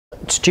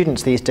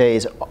students these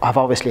days have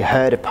obviously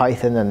heard of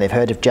Python and they've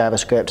heard of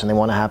JavaScript and they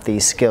want to have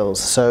these skills.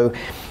 So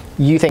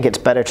you think it's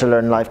better to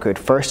learn LiveCode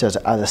first as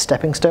a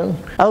stepping stone?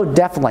 Oh,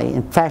 definitely.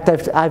 In fact,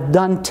 I've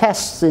done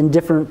tests in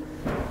different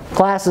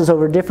classes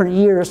over different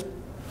years.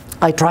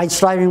 I tried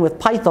starting with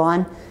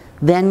Python,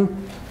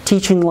 then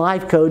teaching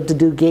LiveCode to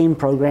do game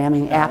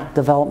programming, app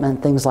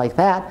development, things like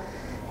that.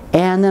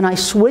 And then I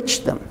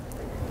switched them.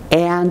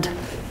 And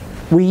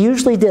we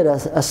usually did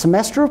a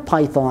semester of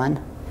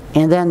Python,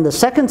 and then the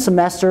second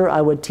semester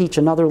I would teach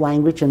another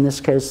language. In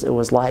this case, it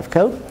was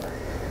LiveCode.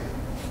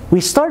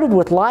 We started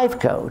with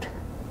LiveCode,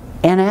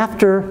 and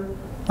after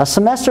a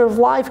semester of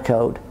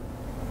LiveCode,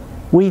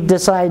 we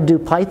decided to do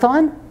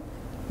Python.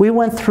 We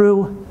went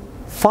through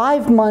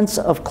 5 months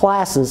of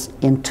classes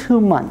in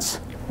 2 months.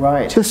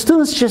 Right. The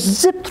students just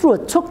zipped through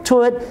it, took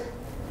to it.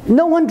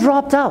 No one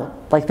dropped out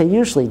like they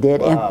usually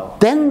did. Wow.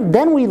 And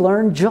then we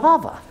learned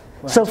Java.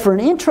 Right. So for an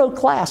intro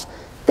class,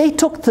 they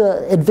took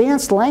to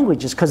advanced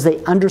languages because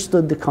they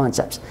understood the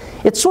concepts.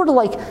 It's sort of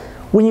like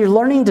when you're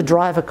learning to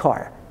drive a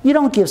car. You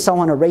don't give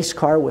someone a race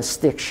car with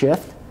stick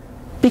shift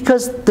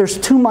because there's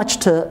too much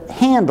to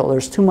handle.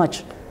 There's too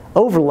much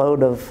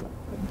overload of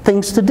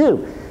things to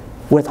do.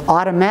 With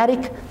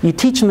automatic, you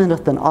teach them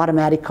with an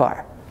automatic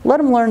car. Let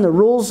them learn the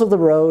rules of the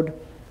road,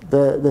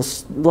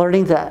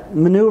 learning to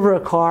maneuver a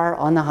car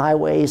on the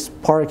highways,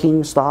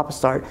 parking, stop,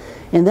 start.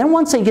 And then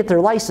once they get their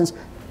license,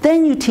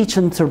 then you teach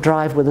them to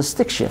drive with a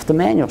stick shift, a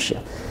manual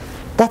shift.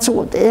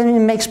 And it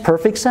makes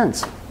perfect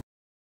sense.